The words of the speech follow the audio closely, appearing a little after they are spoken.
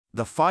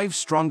the 5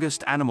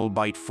 strongest animal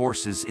bite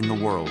forces in the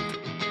world.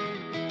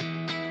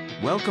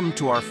 Welcome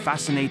to our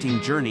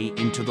fascinating journey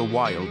into the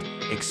wild,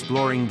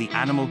 exploring the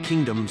animal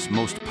kingdom's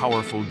most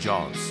powerful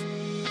jaws.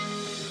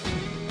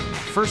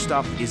 First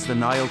up is the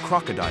Nile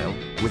crocodile,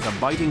 with a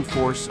biting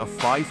force of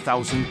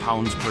 5,000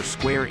 pounds per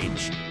square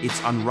inch.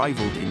 It's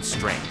unrivaled in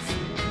strength.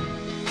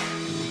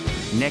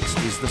 Next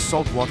is the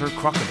saltwater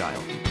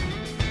crocodile.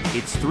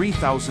 Its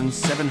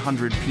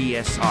 3,700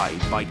 psi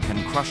bite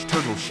can crush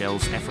turtle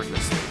shells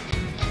effortlessly.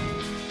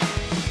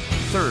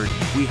 Third,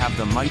 we have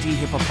the mighty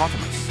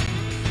hippopotamus.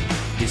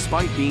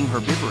 Despite being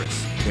herbivorous,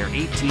 their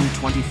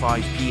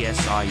 1825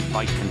 psi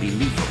bite can be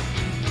lethal.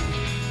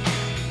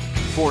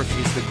 Fourth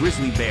is the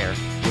grizzly bear,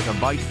 with a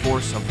bite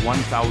force of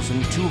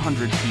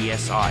 1,200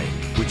 psi,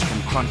 which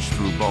can crunch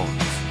through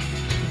bones.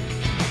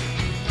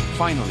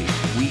 Finally,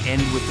 we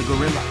end with the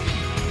gorilla.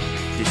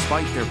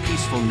 Despite their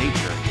peaceful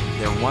nature,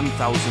 their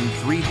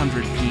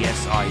 1,300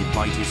 psi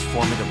bite is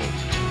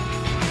formidable.